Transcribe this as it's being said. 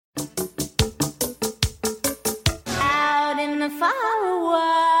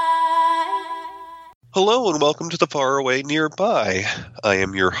Hello and welcome to the Faraway Nearby. I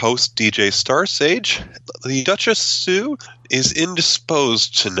am your host, DJ Starsage. The Duchess Sue is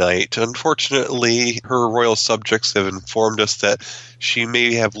indisposed tonight. Unfortunately, her royal subjects have informed us that she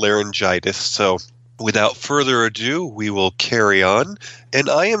may have laryngitis, so without further ado, we will carry on. And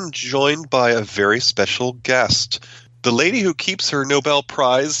I am joined by a very special guest. The lady who keeps her Nobel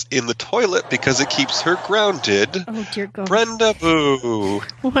Prize in the toilet because it keeps her grounded. Oh, dear God. Brenda Boo.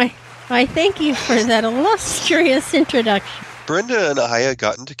 Why, thank you for that illustrious introduction. Brenda and I had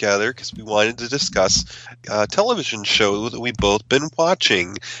gotten together because we wanted to discuss a television show that we've both been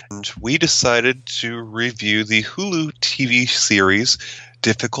watching. And we decided to review the Hulu TV series,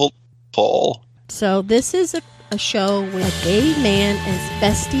 Difficult Fall. So this is a show with a gay man and his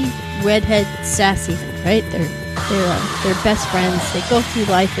bestie, redhead Sassy, right? They're best friends. They go through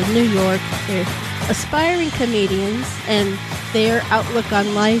life in New York. They're aspiring comedians, and their outlook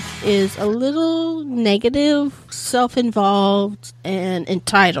on life is a little negative, self-involved, and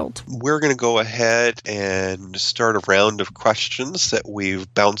entitled. We're going to go ahead and start a round of questions that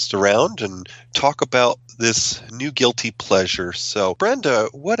we've bounced around and talk about this new guilty pleasure. So, Brenda,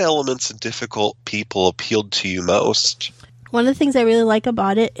 what elements of Difficult People appealed to you most? One of the things I really like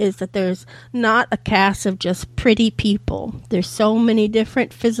about it is that there's not a cast of just pretty people. There's so many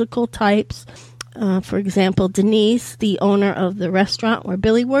different physical types. For example, Denise, the owner of the restaurant where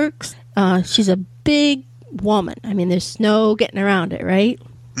Billy works, she's a big woman. I mean, there's no getting around it, right?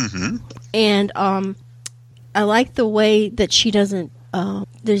 Mm-hmm. And I like the way that she doesn't,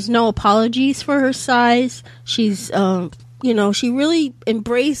 there's no apologies for her size. She's, she really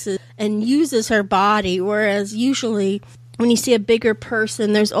embraces and uses her body, whereas usually when you see a bigger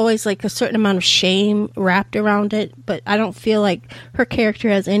person, there's always like a certain amount of shame wrapped around it, but I don't feel like her character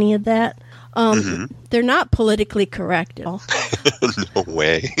has any of that. They're not politically correct at all. No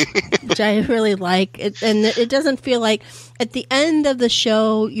way. Which I really like. And it doesn't feel like at the end of the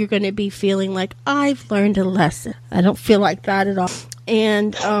show, you're going to be feeling like, I've learned a lesson. I don't feel like that at all.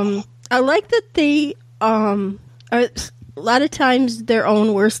 And I like that they are a lot of times their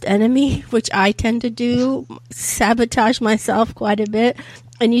own worst enemy, which I tend to do, sabotage myself quite a bit.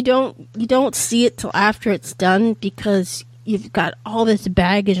 And you don't see it till after it's done because you've got all this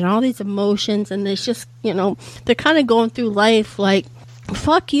baggage and all these emotions, and it's just, they're kind of going through life like,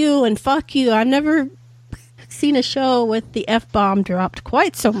 fuck you and fuck you. I've never seen a show with the F-bomb dropped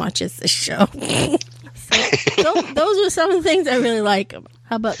quite so much as this show. So, those are some of the things I really like.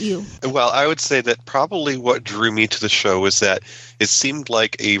 How about you? Well, I would say that probably what drew me to the show is that it seemed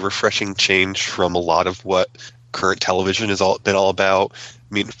like a refreshing change from a lot of what current television has been all about.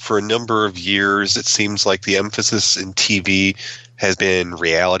 I mean, for a number of years, it seems like the emphasis in TV has been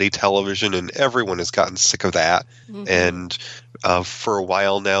reality television, and everyone has gotten sick of that. Mm-hmm. And for a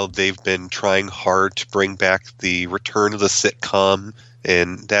while now, they've been trying hard to bring back the return of the sitcom,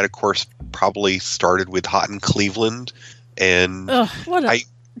 and that, of course, probably started with Hot in Cleveland. And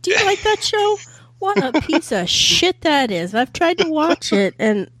do you like that show? What a piece of shit that is. I've tried to watch it,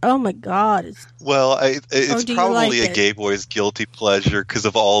 and oh my God. It's probably a gay boy's guilty pleasure because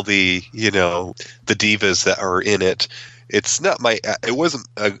of all the, the divas that are in it. It's not it wasn't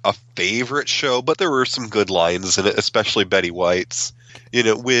a favorite show, but there were some good lines in it, especially Betty White's.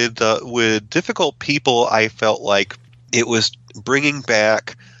 With Difficult People, I felt like it was bringing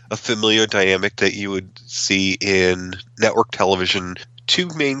back a familiar dynamic that you would see in network television. Two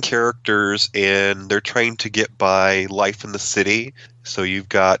main characters, and they're trying to get by life in the city. So you've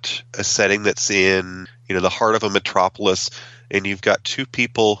got a setting that's in, the heart of a metropolis, and you've got two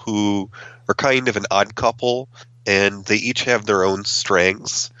people who are kind of an odd couple, and they each have their own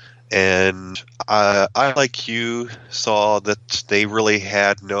strengths. And I, like you, saw that they really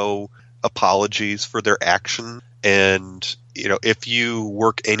had no apologies for their action. And, if you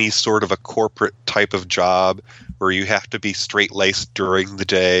work any sort of a corporate type of job where you have to be straight-laced during the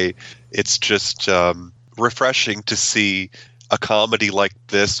day, it's just refreshing to see a comedy like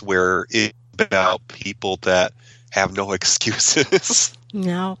this where it's about people that have no excuses.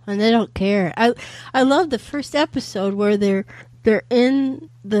 No, and they don't care. I love the first episode where they're in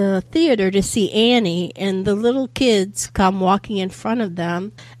the theater to see Annie, and the little kids come walking in front of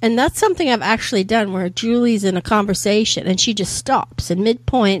them. And that's something I've actually done where Julie's in a conversation and she just stops in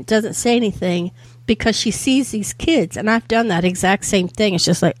midpoint, doesn't say anything because she sees these kids. And I've done that exact same thing. It's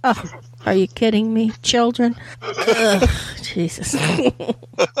just like, oh, are you kidding me? Children? Ugh, Jesus.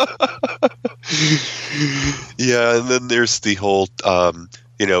 Yeah, and then there's the whole,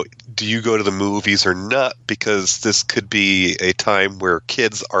 do you go to the movies or not? Because this could be a time where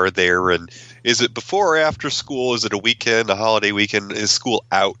kids are there, and is it before or after school? Is it a weekend, a holiday weekend? Is school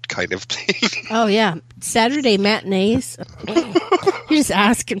out kind of thing? Oh, yeah. Saturday matinees. You're just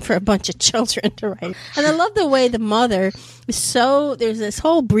asking for a bunch of children to write. And I love the way the mother is there's this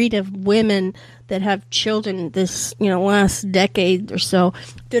whole breed of women that have children this, last decade or so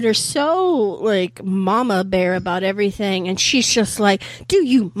that are so, like, mama bear about everything. And she's just like, do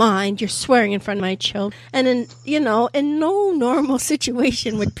you mind? You're swearing in front of my children. And in no normal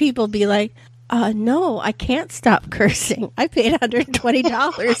situation would people be like, no, I can't stop cursing. I paid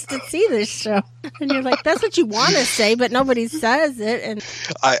 $120 to see this show. And you're like, that's what you want to say, but nobody says it. And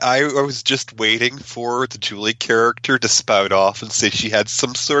I was just waiting for the Julie character to spout off and say she had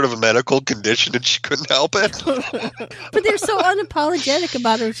some sort of a medical condition and she couldn't help it. But they're so unapologetic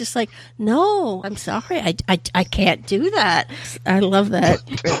about it. It's just like, no, I'm sorry. I can't do that. I love that.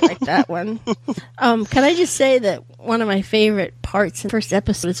 I like that one. Can I just say that one of my favorite parts in the first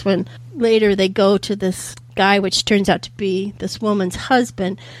episode is when later they go to this guy, which turns out to be this woman's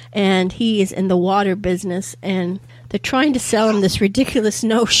husband, and he is in the water business, and they're trying to sell him this ridiculous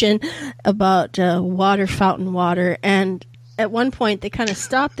notion about fountain water. And at one point, they kind of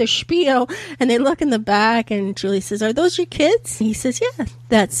stop their spiel, and they look in the back, and Julie says, "Are those your kids?" And he says, "Yeah,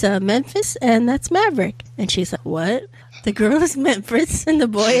 that's Memphis, and that's Maverick." And she's like, "What?" The girl is Memphis, and the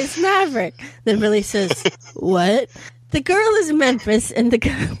boy is Maverick. Then Billy says, "What?" The girl is Memphis, and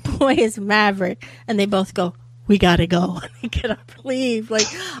the boy is Maverick. And they both go, "We gotta go." And they get up and leave. Like,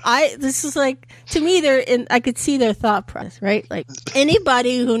 this is like, to me, I could see their thought process, right? Like,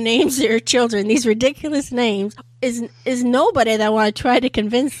 anybody who names their children these ridiculous names is nobody that I want to try to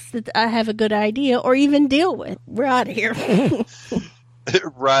convince that I have a good idea or even deal with. We're out of here.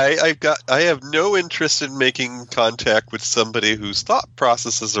 Right. I have no interest in making contact with somebody whose thought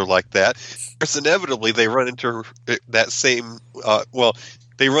processes are like that. Because inevitably they run into that same,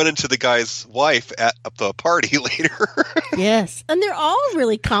 they run into the guy's wife at the party later. Yes. And they're all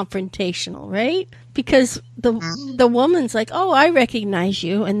really confrontational, right? Because the woman's like, "Oh, I recognize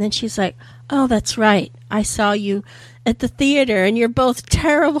you." And then she's like, "Oh, that's right. I saw you at the theater, and you're both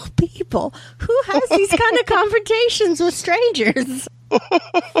terrible people." Who has these kind of confrontations with strangers?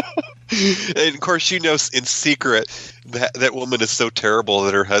 And of course, she knows in secret that woman is so terrible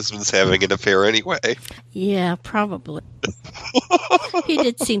that her husband's having an affair anyway. Yeah, probably. He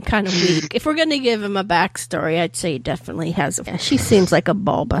did seem kind of weak. If we're going to give him a backstory, I'd say he definitely has. She seems like a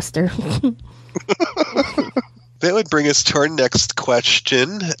ball buster. That would bring us to our next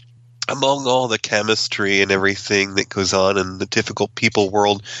question. Among all the chemistry and everything that goes on in the difficult people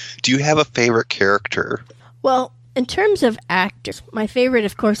world, do you have a favorite character? Well, in terms of actors, my favorite,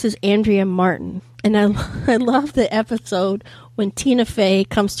 of course, is Andrea Martin. And I love the episode when Tina Fey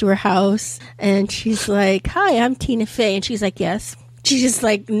comes to her house and she's like, "Hi, I'm Tina Fey." And she's like, "Yes." She's just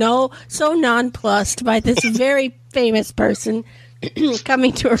like, no, so nonplussed by this very famous person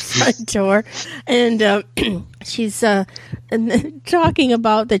coming to her front door. And she's talking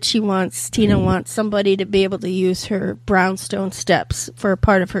about that Tina wants somebody to be able to use her brownstone steps for a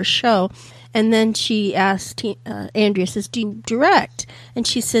part of her show. And then she asks, Andrea says, "Do you direct?" And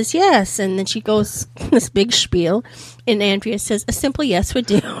she says, "Yes." And then she goes this big spiel, and Andrea says, "A simple yes would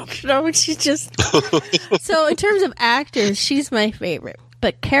do." She's just... So in terms of actors, she's my favorite.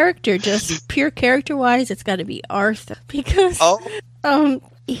 But just pure character-wise, it's got to be Arthur. Because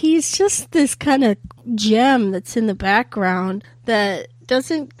he's just this kind of gem that's in the background that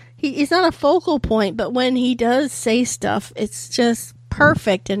doesn't... He's not a focal point, but when he does say stuff, it's just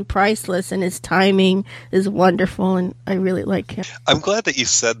perfect and priceless, and his timing is wonderful, and I really like him. I'm glad that you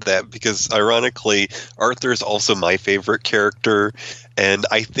said that, because ironically, Arthur is also my favorite character, and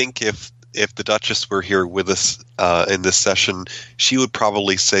I think if the Duchess were here with us in this session, she would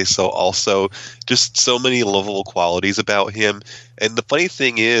probably say so also. Just so many lovable qualities about him. And the funny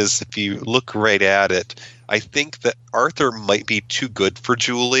thing is, if you look right at it, I think that Arthur might be too good for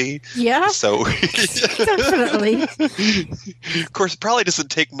Julie. Yeah. So definitely. Of course, it probably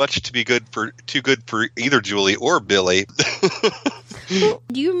doesn't take much to be too good for either Julie or Billy. Well,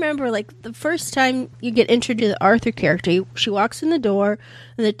 do you remember, like, the first time you get introduced to the Arthur character, she walks in the door,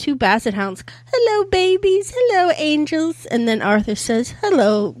 and the two basset hounds, "Hello, babies. Hello, angels." And then Arthur says,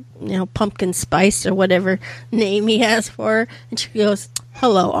 "Hello, pumpkin spice," or whatever name he has for her. And she goes,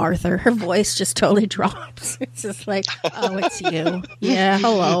 "Hello, Arthur." Her voice just totally drops. It's just like, "Oh, it's you." Yeah,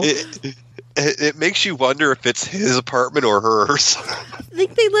 hello. It makes you wonder if it's his apartment or hers. I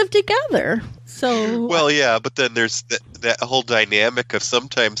think they live together. So, well, yeah, but then there's that whole dynamic of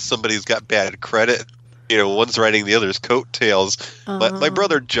sometimes somebody's got bad credit one's riding the other's coattails. My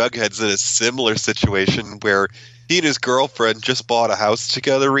brother Jughead's in a similar situation where he and his girlfriend just bought a house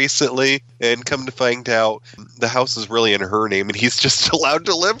together recently, and come to find out the house is really in her name, and he's just allowed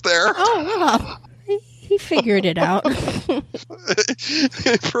to live there. Oh, wow. He figured it out.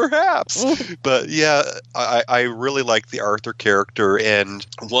 Perhaps. But yeah, I really like the Arthur character, and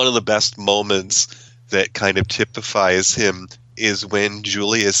one of the best moments that kind of typifies him is when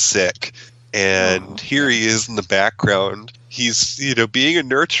Julie is sick. And here he is in the background. He's, being a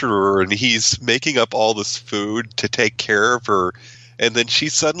nurturer, and he's making up all this food to take care of her. And then she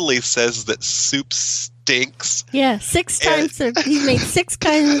suddenly says that soup stinks. Yeah, 6 times. He made 6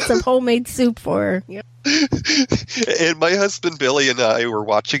 kinds of homemade soup for her. Yep. And my husband Billy and I were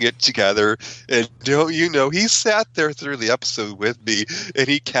watching it together, and don't you know, he sat there through the episode with me, and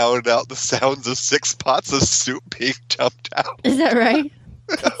he counted out the sounds of 6 pots of soup being dumped out. Is that right?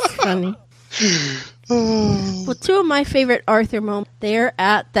 That's funny. Well, 2 of my favorite Arthur moments, they're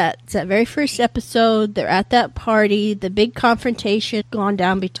at that very first episode. They're at that party, the big confrontation gone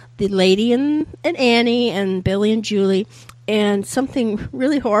down between the lady and Annie and Billy and Julie. And something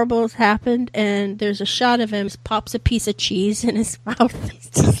really horrible has happened, and there's a shot of him pops a piece of cheese in his mouth. It's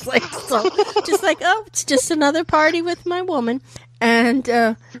just like, oh, it's just another party with my woman. And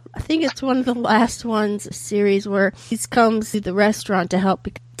I think it's one of the last ones, a series where he comes to the restaurant to help,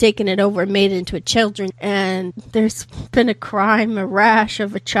 taking it over and made it into a children. And there's been a crime, a rash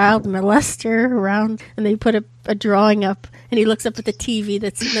of a child molester around, and they put a drawing up, and he looks up at the TV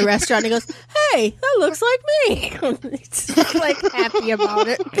that's in the restaurant and he goes, "Hey, that looks like me." He's just like happy about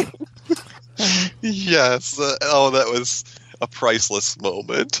it. Yes. That was a priceless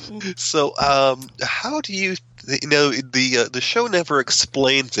moment. So, how do you? The show never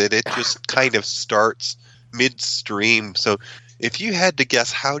explains it. It just kind of starts midstream. So, if you had to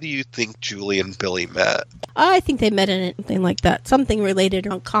guess, how do you think Julie and Billy met? I think they met in anything like that, something related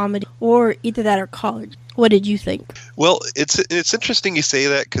on comedy, or either that or college. What did you think? Well, it's interesting you say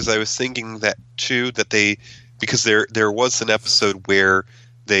that, because I was thinking that too. Because there was an episode where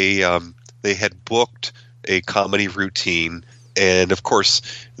they had booked a comedy routine, and of course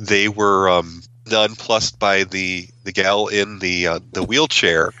they were nonplussed by the gal in the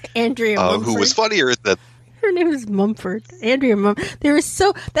wheelchair, Andrea Mumford, who was funnier than. Her name is Mumford. Andrea Mumford. That's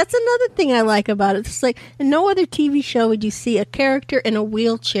another thing I like about it. It's like, in no other TV show would you see a character in a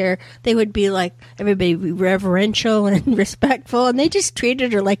wheelchair. They would be like, everybody would be reverential and respectful, and they just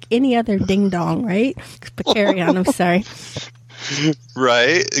treated her like any other ding-dong, right? But carry on, I'm sorry.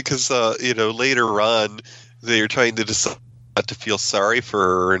 Right? Because, later on, they're trying to decide not to feel sorry for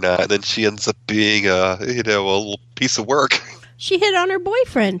her or not, and then she ends up being a little piece of work. She hit on her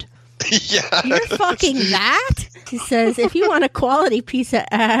boyfriend. Yeah. You're fucking that? She says, if you want a quality piece of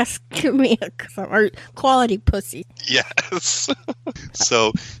ass, give me a quality pussy. Yes.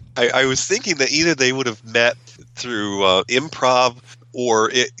 So I was thinking that either they would have met through improv,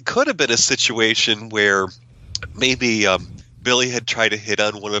 or it could have been a situation where maybe Billy had tried to hit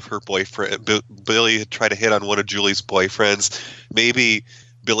on one of her boyfriend. Billy had tried to hit on one of Julie's boyfriends. Maybe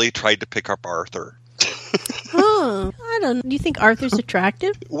Billy tried to pick up Arthur. I don't know. Do you think Arthur's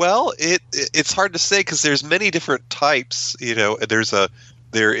attractive? Well, it's hard to say, because there's many different types.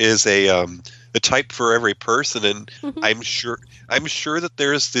 There is a type for every person, and I'm sure that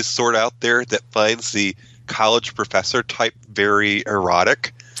there's this sort out there that finds the college professor type very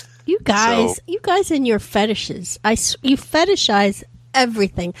erotic. You guys and your fetishes. You fetishize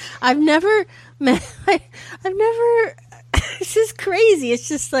everything. I've never. It's just crazy. It's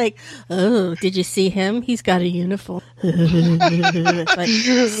just like, oh, did you see him? He's got a uniform. Like,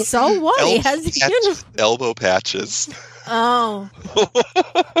 so what? He has a uniform. Elbow patches. Oh.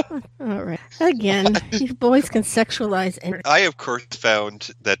 All right. Again, these boys can sexualize. I, of course,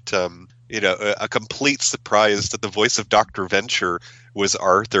 found that, a complete surprise that the voice of Dr. Venture was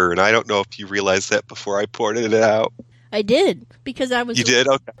Arthur. And I don't know if you realized that before I pointed it out. I did. Because I was. You did?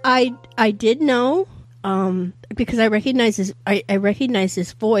 Okay. I did know. Because I recognize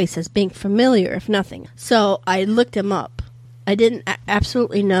his voice as being familiar, if nothing. So I looked him up. I didn't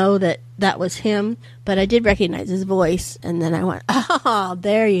absolutely know that was him, but I did recognize his voice, and then I went, "Oh,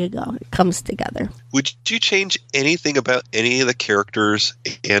 there you go. It comes together." Would you change anything about any of the characters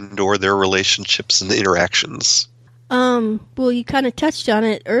and/or their relationships and interactions? Well, you kind of touched on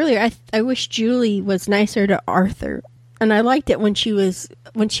it earlier. I wish Julie was nicer to Arthur. And I liked it when she was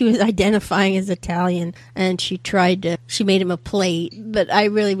identifying as Italian, and she made him a plate. But I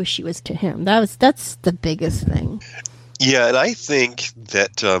really wish she was to him. That's the biggest thing. Yeah, and I think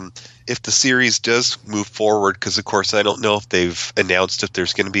that if the series does move forward, because of course I don't know if they've announced if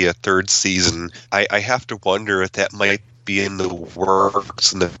there's going to be a third season, I have to wonder if that might be in the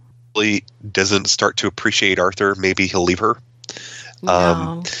works and the family doesn't start to appreciate Arthur, maybe he'll leave her.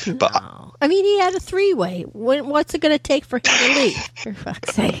 No. I mean, he had a 3-way. What's it going to take for him to leave? For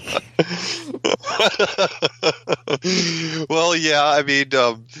fuck's sake. Well, yeah, I mean,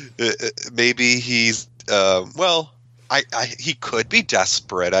 maybe he's, he could be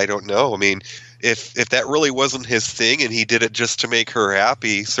desperate. I don't know. I mean, if that really wasn't his thing and he did it just to make her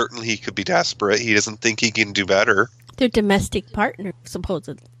happy, certainly he could be desperate. He doesn't think he can do better. They're domestic partners,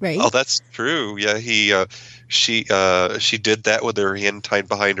 supposedly, right? Oh, that's true. Yeah, she did that with her hand tied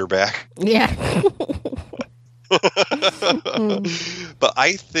behind her back. Yeah. But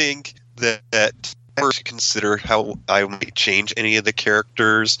I think that I first consider how I might change any of the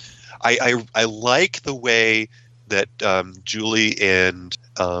characters. I like the way that Julie and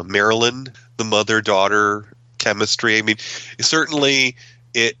Marilyn, the mother-daughter chemistry. I mean, certainly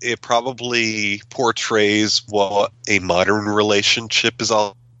it probably portrays what a modern relationship is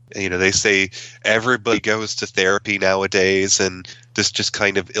all. You know, they say everybody goes to therapy nowadays, and this just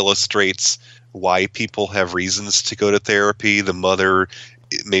kind of illustrates why people have reasons to go to therapy. The mother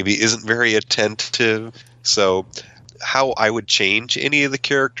maybe isn't very attentive. So how I would change any of the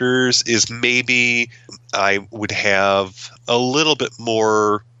characters is maybe I would have a little bit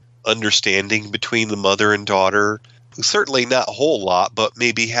more understanding between the mother and daughter. Certainly not a whole lot, but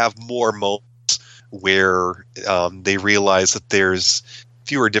maybe have more moments where they realize that there's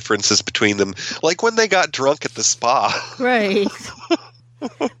fewer differences between them. Like when they got drunk at the spa. Right.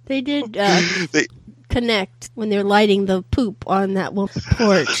 They did connect when they're lighting the poop on that woman's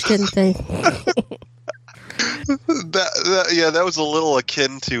porch, didn't they? That was a little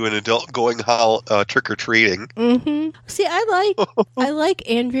akin to an adult going trick-or-treating. Mm-hmm. See, I like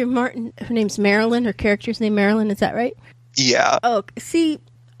Andrea Martin. Her name's Marilyn. Her character's name Marilyn. Is that right? Yeah. Oh, see,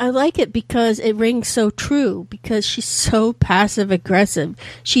 I like it because it rings so true, because she's so passive-aggressive.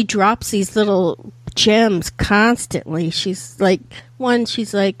 She drops these little gems constantly. She's like,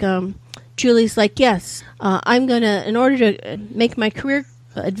 Julie's like, yes, I'm going to, in order to make my career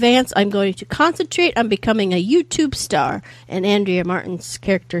advance, I'm going to concentrate on becoming a YouTube star. And Andrea Martin's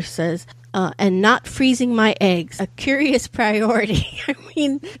character says, and not freezing my eggs. A curious priority. I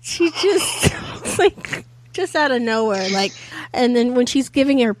mean, she just, like, just out of nowhere. Like, and then when she's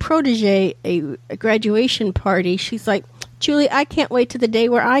giving her protege a graduation party, she's like, Julie, I can't wait to the day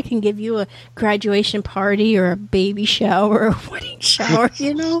where I can give you a graduation party or a baby shower or a wedding shower,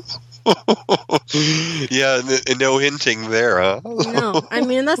 you know? Yeah, and no hinting there, huh? No, I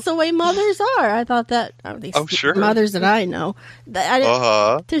mean, that's the way mothers are. I thought that, at least sure. Mothers that I know.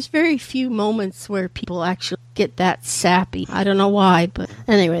 There's very few moments where people actually get that sappy. I don't know why, but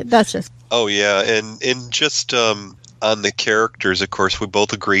anyway, that's just... Oh, yeah, and just on the characters, of course, we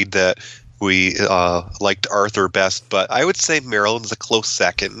both agreed that we liked Arthur best, but I would say Marilyn's a close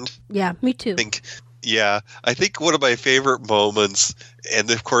second. Yeah, me too. I think one of my favorite moments,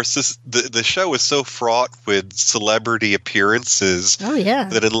 and of course the show is so fraught with celebrity appearances. Oh yeah.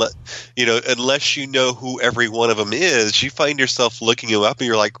 That unless you know who every one of them is, you find yourself looking them up and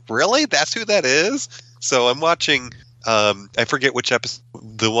you're like, really? That's who that is? So I'm watching. I forget which episode.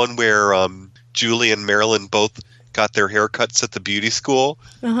 The one where Julie and Marilyn both got their haircuts at the beauty school.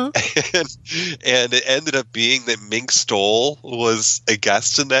 Uh-huh. And it ended up being that Mink Stoll was a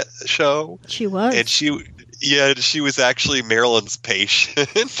guest in that show. She was. And she was actually Marilyn's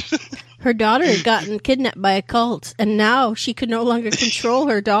patient. Her daughter had gotten kidnapped by a cult, and now she could no longer control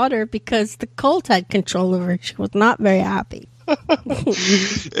her daughter because the cult had control of her. She was not very happy. And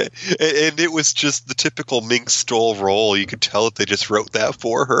it was just the typical Mink Stoll role. You could tell that they just wrote that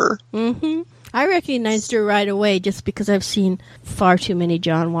for her. Mm-hmm. I recognized her right away just because I've seen far too many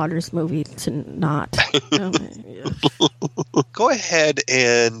John Waters movies to not. Go ahead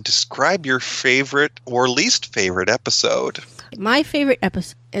and describe your favorite or least favorite episode. My favorite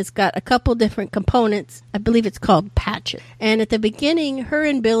episode has got a couple different components. I believe it's called Patches. And at the beginning, her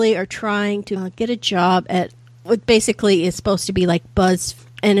and Billy are trying to get a job at what basically is supposed to be like Buzz.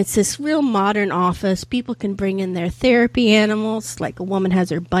 And it's this real modern office. People can bring in their therapy animals, like a woman has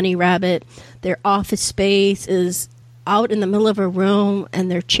her bunny rabbit. Their office space is out in the middle of a room,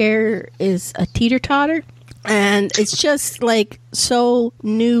 and their chair is a teeter-totter. And it's just like so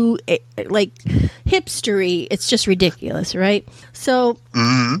new, like hipstery. It's just ridiculous, right? So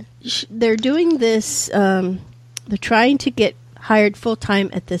they're doing this. They're trying to get hired full-time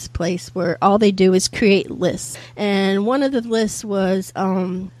at this place where all they do is create lists. And one of the lists was,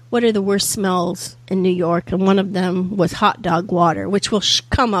 what are the worst smells in New York? And one of them was hot dog water, which will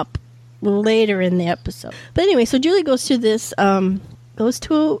come up later in the episode. But anyway, so Julie goes to this audition,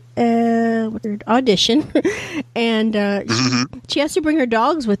 and she has to bring her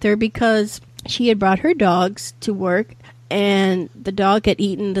dogs with her because she had brought her dogs to work, and the dog had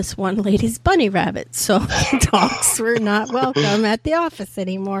eaten this one lady's bunny rabbit, so the dogs were not welcome at the office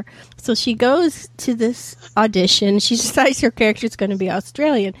anymore. So she goes to this audition. She decides her character is going to be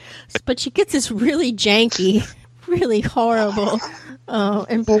Australian, but she gets this really janky, really horrible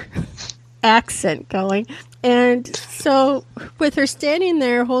accent going. And so with her standing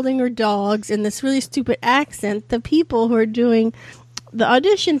there holding her dogs in this really stupid accent, the people who are doing the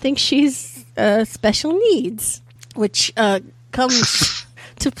audition think she's special needs, which comes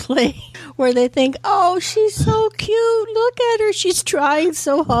to play where they think, oh, she's so cute. Look at her. She's trying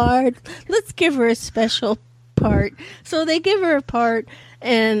so hard. Let's give her a special part. So they give her a part,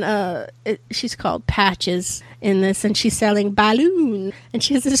 and she's called Patches in this, and she's selling balloon, and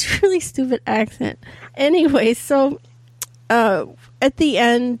she has this really stupid accent. Anyway, so at the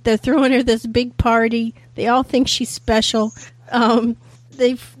end, they're throwing her this big party. They all think she's special.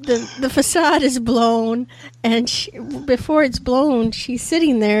 The facade is blown, and before it's blown, she's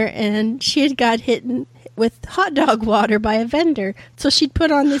sitting there, and she had got hit with hot dog water by a vendor. So she'd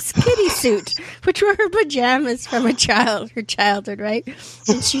put on this kitty suit, which were her pajamas from her childhood, right?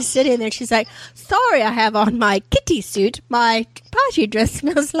 And she's sitting there, she's like, sorry, I have on my kitty suit. My party dress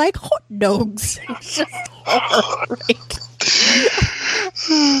smells like hot dogs. It's just horrible, right?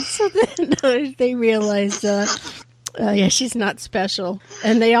 So then they realized, she's not special,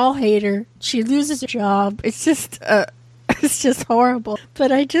 and they all hate her. She loses her job. It's just horrible.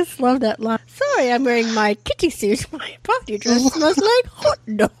 But I just love that line. Sorry, I'm wearing my kitty suit. My party dress smells like hot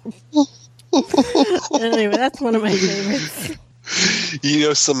dogs. Anyway, that's one of my favorites. You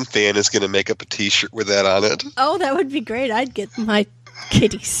know, some fan is going to make up a T-shirt with that on it. Oh, that would be great. I'd get my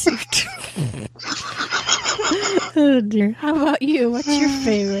kitty suit. Oh dear. How about you? What's your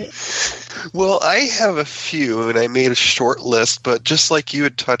favorite? Well, I have a few, and I made a short list, but just like you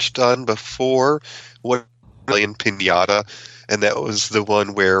had touched on before, what in Pinata, and that was the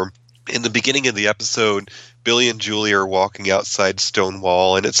one where in the beginning of the episode, Billy and Julie are walking outside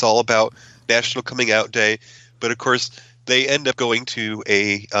Stonewall, and it's all about National Coming Out Day, but of course they end up going to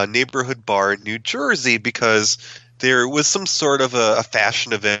a neighborhood bar in New Jersey because there was some sort of a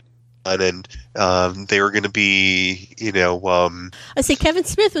fashion event, and they were going to be, I say Kevin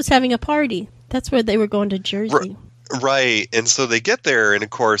Smith was having a party. That's where they were going to Jersey. Right, and so they get there, and of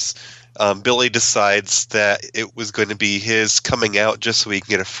course, Billy decides that it was going to be his coming out just so he can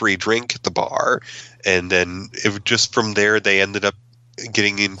get a free drink at the bar, and then just from there they ended up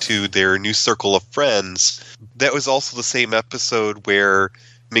getting into their new circle of friends. That was also the same episode where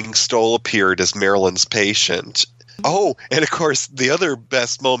Ming Stoll appeared as Marilyn's patient. Oh, and of course, the other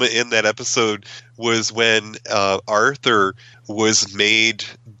best moment in that episode was when Arthur was made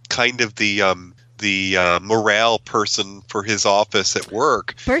kind of the morale person for his office at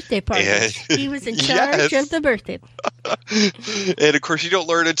work. Birthday party. And he was in charge of the birthday. And of course, you don't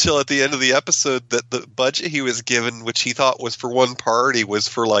learn until at the end of the episode that the budget he was given, which he thought was for one party, was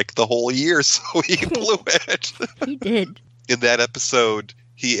for like the whole year, so he blew it. He did. In that episode,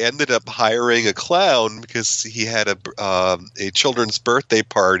 he ended up hiring a clown because he had a children's birthday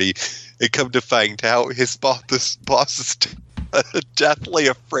party. And come to find out, his boss is deathly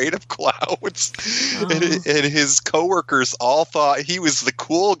afraid of clowns. Oh. And his coworkers all thought he was the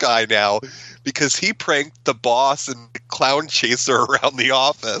cool guy now because he pranked the boss and the clown chaser around the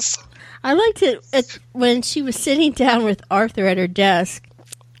office. I liked it when she was sitting down with Arthur at her desk.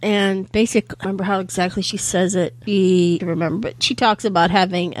 And basically, I remember how exactly she says it. But she talks about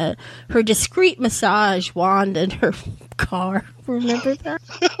having her discreet massage wand in her car. Remember that?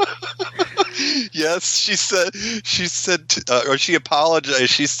 Yes, she said, or she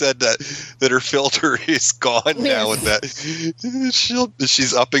apologized. She said that her filter is gone now, and that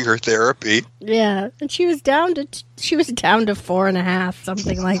she's upping her therapy. Yeah, and she was down to 4.5,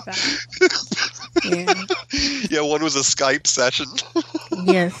 something like that. Yeah, one was a Skype session.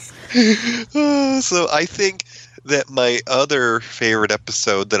 Yes. So I think that my other favorite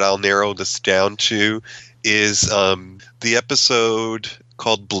episode that I'll narrow this down to is the episode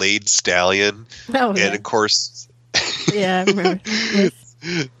called Blade Stallion. Oh, yeah. And of course, yeah, I remember. Yes.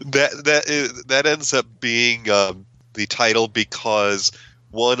 that ends up being the title because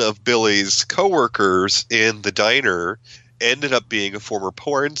one of Billy's coworkers in the diner ended up being a former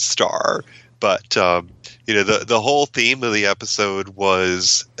porn star. But the whole theme of the episode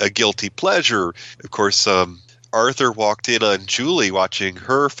was a guilty pleasure. Of course, Arthur walked in on Julie watching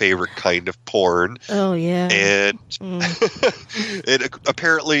her favorite kind of porn. Oh, yeah. And, and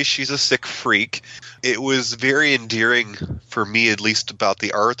apparently she's a sick freak. It was very endearing for me, at least, about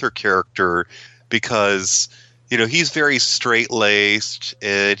the Arthur character, because, he's very straight-laced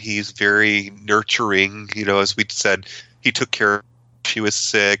and he's very nurturing. As we said, he took care of her. She was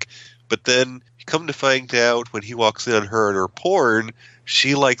sick. But then, come to find out, when he walks in on her and her porn,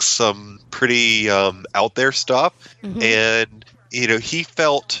 she likes some pretty out there stuff. Mm-hmm. And, he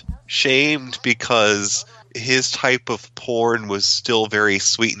felt shamed because his type of porn was still very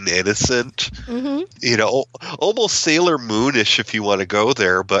sweet and innocent. Mm-hmm. Almost Sailor Moonish if you want to go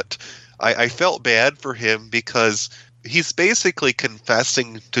there. But I felt bad for him because he's basically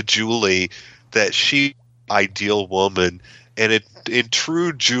confessing to Julie that she's the ideal woman. And in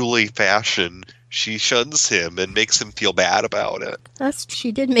true Julie fashion, she shuns him and makes him feel bad about it.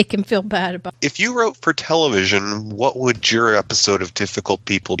 She did make him feel bad about it. If you wrote for television, what would your episode of Difficult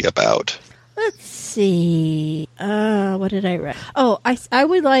People be about? Let's see. What did I write? Oh, I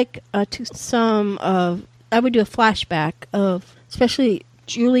would like I would do a flashback of especially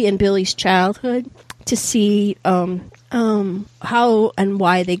Julie and Billy's childhood to see how and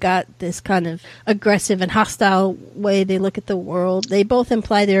why they got this kind of aggressive and hostile way they look at the world. They both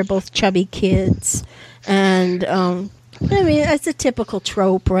imply they're both chubby kids. And, it's a typical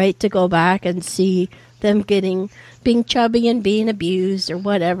trope, right, to go back and see them being chubby and being abused or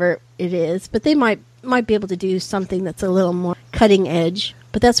whatever it is. But they might be able to do something that's a little more cutting edge.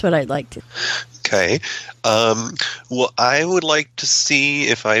 But that's what I'd like to. Okay. Well, I would like to see,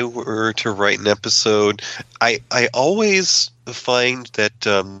 if I were to write an episode, I always find that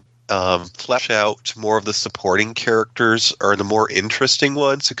flesh out more of the supporting characters are the more interesting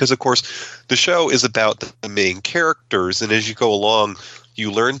ones, because, of course, the show is about the main characters, and as you go along,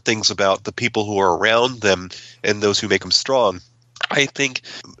 you learn things about the people who are around them and those who make them strong. I think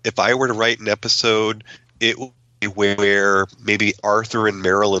if I were to write an episode, it would where maybe Arthur and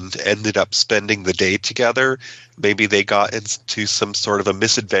Marilyn ended up spending the day together. Maybe they got into some sort of a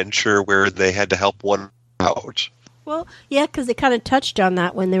misadventure where they had to help one out. Well, yeah, because they kind of touched on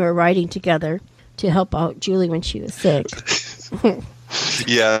that when they were riding together to help out Julie when she was sick.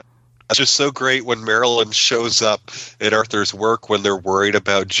 Yeah. It's just so great when Marilyn shows up at Arthur's work when they're worried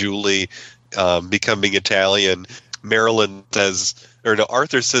about Julie becoming Italian.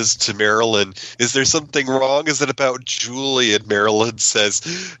 Arthur says to Marilyn, "Is there something wrong? Is it about Julie?" And Marilyn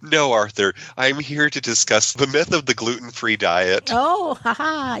says, "No, Arthur, I'm here to discuss the myth of the gluten-free diet." Oh,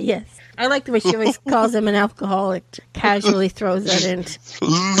 haha, yes. I like the way she always calls him an alcoholic, casually throws that in.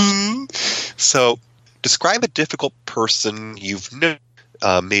 Mm-hmm. So, describe a difficult person you've known.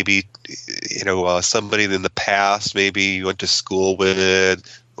 Maybe, somebody in the past, maybe you went to school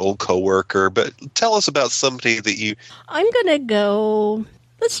with, old coworker, but tell us about somebody that you... I'm going to go...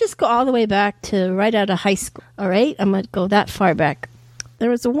 Let's just go all the way back to right out of high school, all right? I'm going to go that far back. There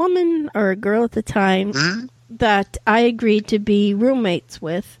was a woman or a girl at the time that I agreed to be roommates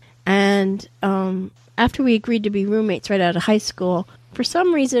with, and after we agreed to be roommates right out of high school, for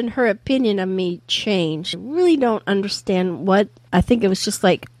some reason her opinion of me changed. I really don't understand what... I think it was just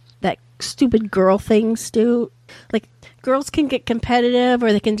like that stupid girl things do. Like, girls can get competitive,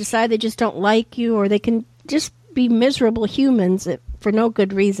 or they can decide they just don't like you, or they can just be miserable humans for no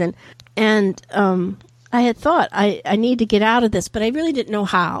good reason. And I had thought, I need to get out of this, but I really didn't know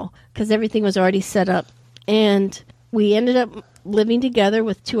how, because everything was already set up. And we ended up living together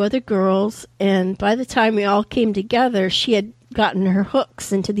with two other girls, and by the time we all came together, she had gotten her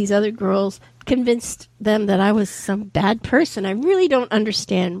hooks into these other girls, convinced them that I was some bad person. I really don't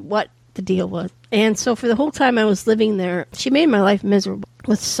understand what the deal was. And so for the whole time I was living there, she made my life miserable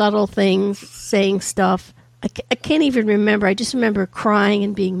with subtle things, saying stuff. I can't even remember. I just remember crying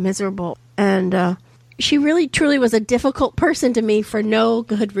and being miserable. And she really, truly was a difficult person to me for no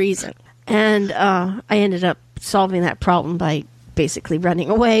good reason. And I ended up solving that problem by basically running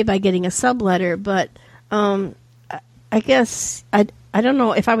away, by getting a subletter. But I guess, I don't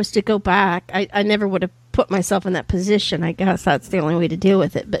know if I was to go back, I never would have put myself in that position. I guess that's the only way to deal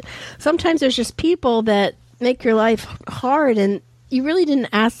with it. But sometimes there's just people that make your life hard, and you really didn't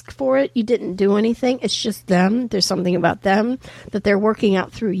ask for it. You didn't do anything. It's just them. There's something about them that they're working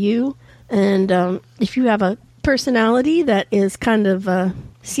out through you. And if you have a personality that is kind of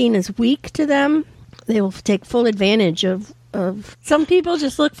seen as weak to them, they will take full advantage of. Some people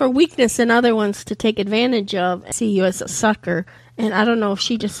just look for weakness in other ones to take advantage of and see you as a sucker. And I don't know if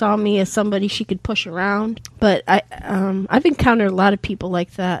she just saw me as somebody she could push around, but I've encountered a lot of people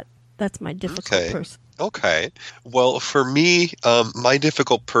like that. That's my difficult person. Okay. Well, for me, my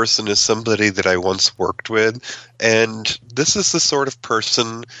difficult person is somebody that I once worked with. And this is the sort of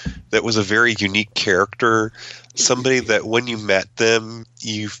person that was a very unique character. Somebody that when you met them,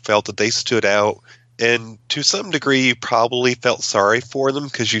 you felt that they stood out. And to some degree, you probably felt sorry for them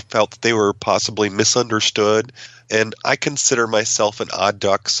because you felt that they were possibly misunderstood. And I consider myself an odd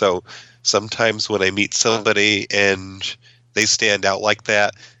duck. So sometimes when I meet somebody and they stand out like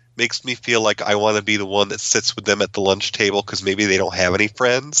that, makes me feel like I want to be the one that sits with them at the lunch table because maybe they don't have any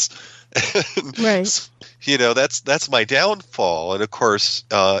friends. Right. You know, that's my downfall. And of course,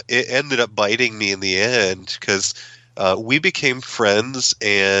 it ended up biting me in the end because we became friends,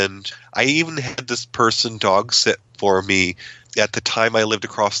 and I even had this person dog sit for me at the time I lived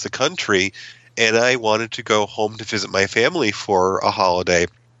across the country, and I wanted to go home to visit my family for a holiday.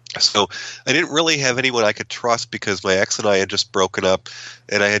 So I didn't really have anyone I could trust because my ex and I had just broken up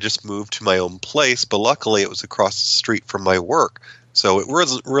and I had just moved to my own place. But luckily it was across the street from my work. So it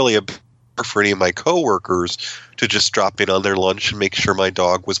wasn't really a bother for any of my coworkers to just drop in on their lunch and make sure my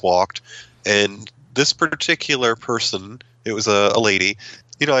dog was walked. And this particular person, it was a lady,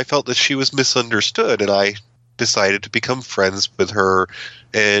 you know, I felt that she was misunderstood, and I decided to become friends with her.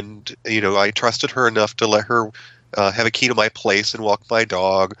 And, you know, I trusted her enough to let her have a key to my place and walk my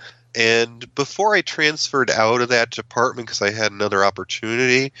dog. And before I transferred out of that department because I had another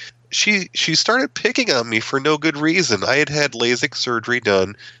opportunity, she started picking on me for no good reason. I had had LASIK surgery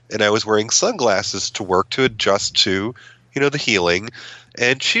done, and I was wearing sunglasses to work to adjust to, you know, the healing.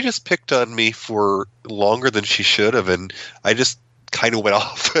 And she just picked on me for longer than she should have, and I just kind of went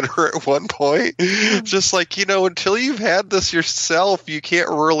off at her at one point. Just like, you know, until you've had this yourself, you can't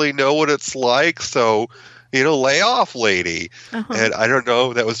really know what it's like, so, you know, lay off, lady. Uh-huh. And I don't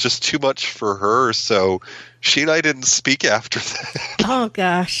know, that was just too much for her, so she and I didn't speak after that. Oh,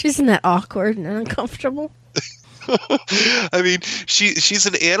 gosh. Isn't that awkward and uncomfortable? I mean, she's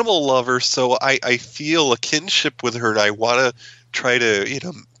an animal lover, so I feel a kinship with her, and I want to try to, you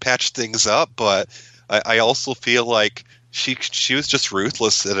know, patch things up, but I also feel like she was just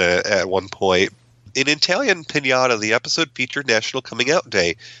ruthless at one point. In Italian Pinata, the episode featured National Coming Out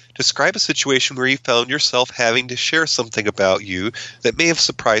Day. Describe a situation where you found yourself having to share something about you that may have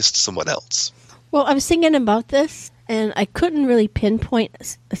surprised someone else. Well, I was thinking about this, and I couldn't really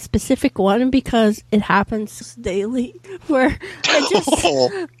pinpoint a specific one because it happens daily. Where I just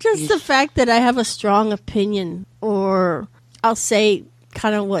the fact that I have a strong opinion, or I'll say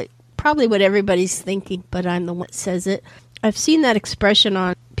kind of probably what everybody's thinking, but I'm the one that says it. I've seen that expression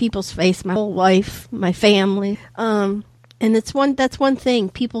on people's face my whole life, my family. And that's one thing.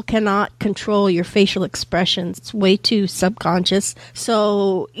 People cannot control your facial expressions. It's way too subconscious.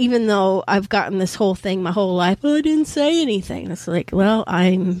 So even though I've gotten this whole thing my whole life, I didn't say anything. It's like, well,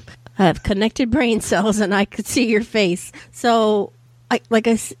 I have connected brain cells and I could see your face. So it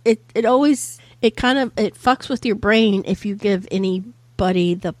fucks with your brain if you give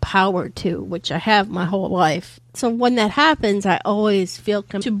anybody the power to, which I have my whole life. So when that happens, I always feel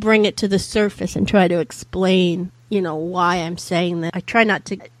to bring it to the surface and try to explain, you know, why I'm saying that. I try not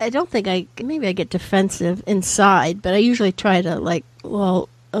to, maybe I get defensive inside, but I usually try to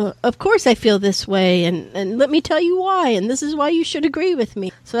of course I feel this way, and let me tell you why, and this is why you should agree with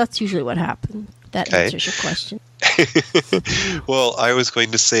me. So that's usually what happens. That answers your question. Well, I was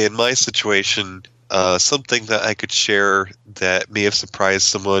going to say in my situation, something that I could share that may have surprised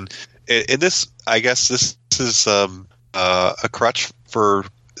someone. And this, I guess this is a crutch for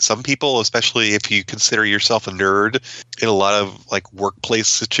some people, especially if you consider yourself a nerd. In a lot of like workplace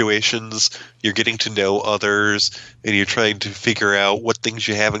situations, you're getting to know others and you're trying to figure out what things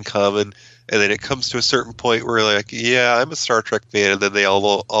you have in common. And then it comes to a certain point where you're like, yeah, I'm a Star Trek fan. And then they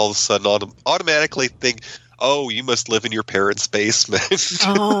all of a sudden automatically think, oh, you must live in your parents' basement.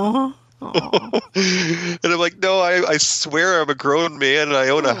 Aww. And I'm like, no, I swear I'm a grown man and I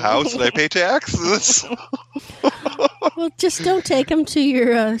own a house and I pay taxes. Well, just don't take them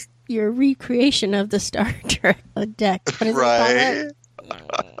to your recreation of the Star Trek deck. Right.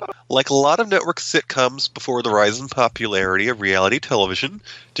 Like a lot of network sitcoms before the rise in popularity of reality television,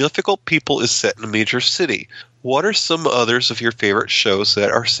 Difficult People is set in a major city. What are some others of your favorite shows that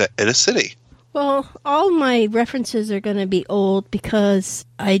are set in a city? Well, all my references are going to be old because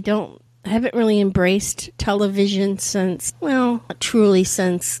I haven't really embraced television since, truly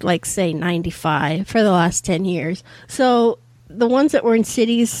since, like, say, 95, for the last 10 years. So the ones that were in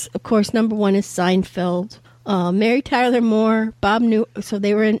cities, of course, number one is Seinfeld. Mary Tyler Moore,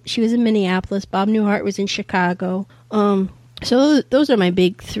 she was in Minneapolis. Bob Newhart was in Chicago. So those are my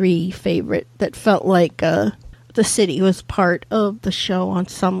big three favorite that felt like the city was part of the show on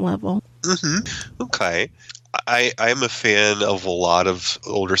some level. Mm-hmm. Okay. I'm a fan of a lot of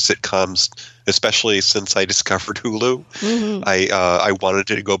older sitcoms, especially since I discovered Hulu. Mm-hmm. I wanted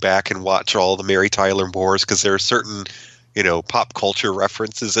to go back and watch all the Mary Tyler Moores because there are certain, pop culture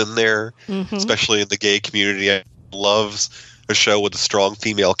references in there, especially in the gay community. I loves a show with a strong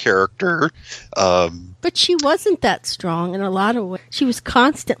female character. But she wasn't that strong in a lot of ways. She was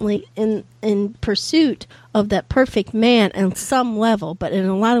constantly in pursuit of that perfect man on some level, but in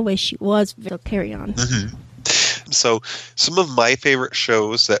a lot of ways she was. So carry on. Mm-hmm. So some of my favorite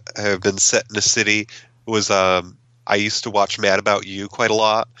shows that have been set in a city was I used to watch Mad About You quite a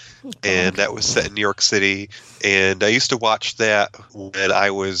lot, and that was set in New York City. And I used to watch that when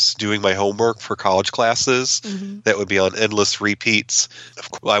I was doing my homework for college classes. That would be on endless repeats.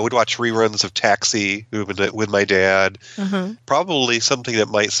 I would watch reruns of Taxi with my dad. Probably something that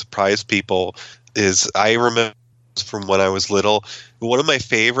might surprise people is I remember from when I was little, one of my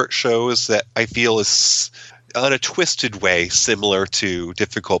favorite shows that I feel is on a twisted way similar to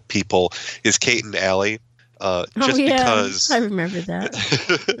Difficult People is Kate and Allie. Because I remember that.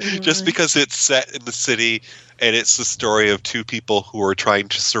 Just because it's set in the city and it's the story of two people who are trying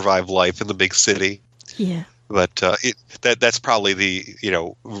to survive life in the big city. Yeah. But that's probably the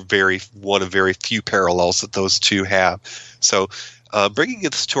one of very few parallels that those two have. So, bringing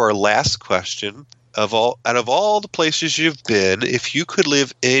us to our last question. Out of all the places you've been, if you could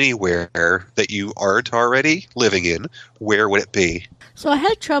live anywhere that you aren't already living in, where would it be? So I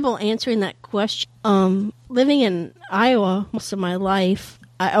had trouble answering that question. Living in Iowa most of my life,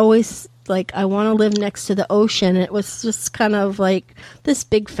 I always I want to live next to the ocean. It was just kind of like this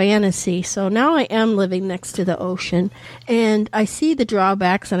big fantasy. So now I am living next to the ocean, and I see the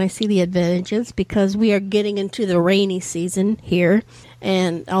drawbacks and I see the advantages because we are getting into the rainy season here.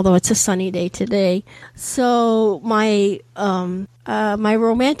 And although it's a sunny day today, so my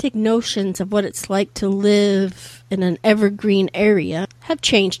romantic notions of what it's like to live in an evergreen area have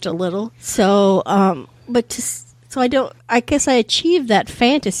changed a little. So, I guess I achieved that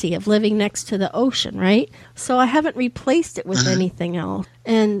fantasy of living next to the ocean, right? So I haven't replaced it with anything else.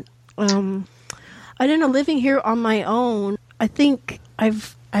 And I don't know, living here on my own, I think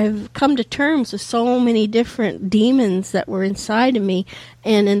I've come to terms with so many different demons that were inside of me.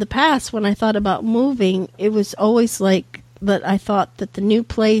 And in the past, when I thought about moving, it was always that I thought that the new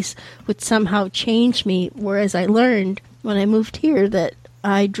place would somehow change me. Whereas I learned when I moved here that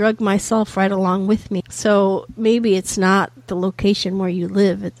I drug myself right along with me. So maybe it's not the location where you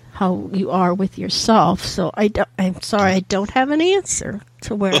live, it's how you are with yourself. So I'm sorry, I don't have an answer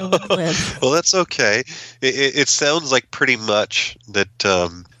to where I would live. Well, that's okay. It sounds like pretty much that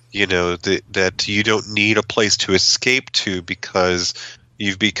that you don't need a place to escape to because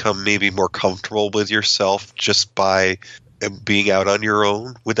you've become maybe more comfortable with yourself just by being out on your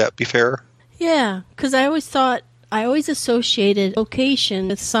own. Would that be fair? Yeah, because I always associated location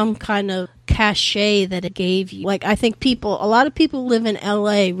with some kind of cachet that it gave you. I think a lot of people live in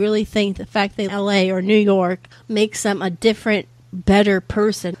LA really think the fact that LA or New York makes them a different, better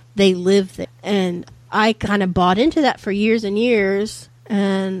person. They live there. And I kind of bought into that for years and years,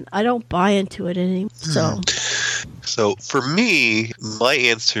 and I don't buy into it anymore. So for me, my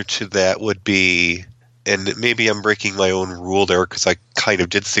answer to that would be, and maybe I'm breaking my own rule there because I kind of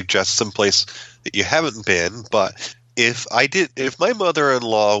did suggest someplace that you haven't been, but if my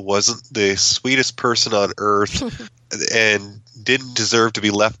mother-in-law wasn't the sweetest person on earth and didn't deserve to be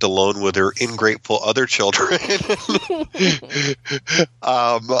left alone with her ingrateful other children,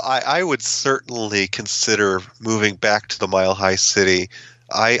 I would certainly consider moving back to the Mile High City.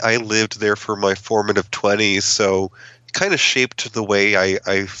 I lived there for my formative 20s, so it kind of shaped the way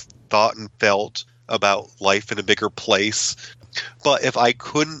I thought and felt about life in a bigger place. But if I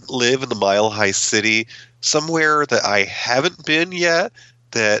couldn't live in the Mile High City, somewhere that I haven't been yet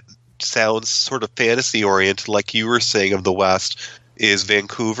that sounds sort of fantasy-oriented, like you were saying of the West, is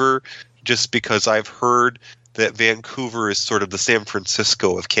Vancouver, just because I've heard that Vancouver is sort of the San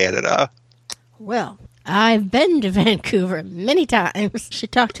Francisco of Canada. Well, I've been to Vancouver many times.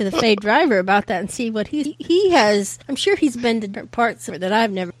 Should talk to the Faye driver about that and see what he has. I'm sure he's been to different parts that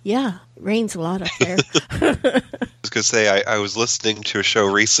I've never. Yeah, it rains a lot up there. I was going to say, I was listening to a show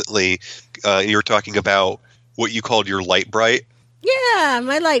recently. You were talking about what you called your Light Bright. Yeah,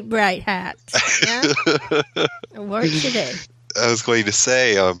 my Light Bright hat. Yeah. I wore it today. I was going to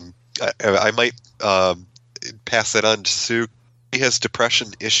say, I might pass that on to Sue. He has depression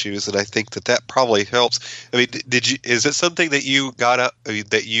issues, and I think that probably helps. I mean, is it something that you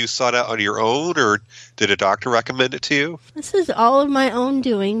that you sought out on your own, or did a doctor recommend it to you? This is all of my own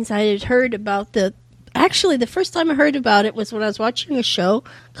doings. I had heard about the Actually, the first time I heard about it was when I was watching a show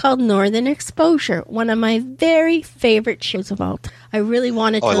called Northern Exposure, one of my very favorite shows of all time. I really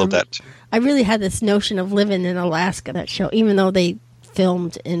wanted to. I love that too. I really had this notion of living in Alaska, that show, even though they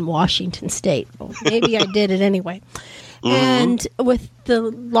filmed in Washington State. Well, maybe I did it anyway. And with the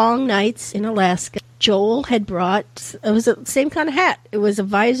long nights in Alaska, Joel had brought, it was the same kind of hat. It was a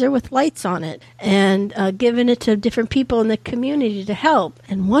visor with lights on it, and given it to different people in the community to help.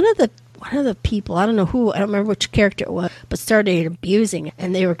 And one of the people, I don't know who, I don't remember which character it was, but started abusing it,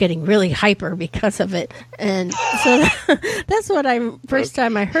 and they were getting really hyper because of it. And so that's what first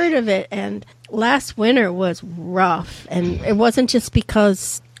time I heard of it. And last winter was rough, and it wasn't just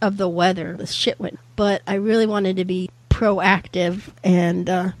because of the weather, the shit went, but I really wanted to be proactive, and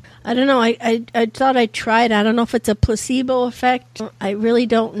I don't know, I thought I'd try it. I don't know if it's a placebo effect. I really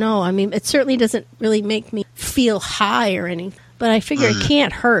don't know. I mean, it certainly doesn't really make me feel high or anything, but I figure it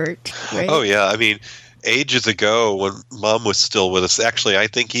can't hurt, right? Oh, yeah. I mean, ages ago when Mom was still with us, actually, I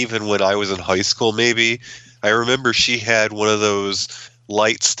think even when I was in high school, maybe, I remember she had one of those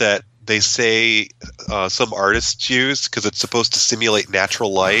lights that they say some artists use because it's supposed to simulate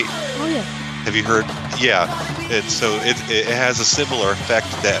natural light. Oh, yeah. Have you heard? Yeah. And so it has a similar effect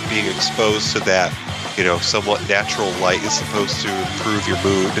that being exposed to that, somewhat natural light is supposed to improve your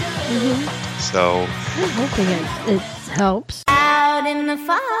mood. Mm-hmm. So I'm hoping it helps. Out in the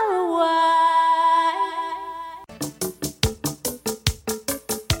far away.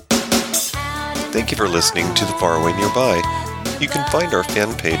 Thank you for listening to The Faraway Nearby. You can find our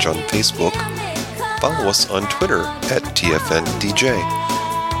fan page on Facebook. Follow us on Twitter at TFNDJ.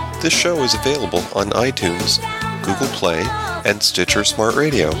 This show is available on iTunes, Google Play, and Stitcher Smart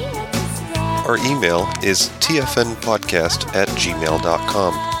Radio. Our email is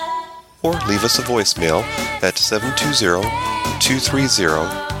tfnpodcast@gmail.com, or leave us a voicemail at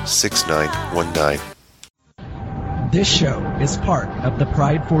 720-230-6919. This show is part of the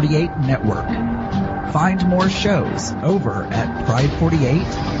Pride 48 Network. Find more shows over at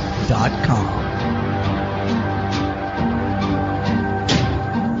pride48.com.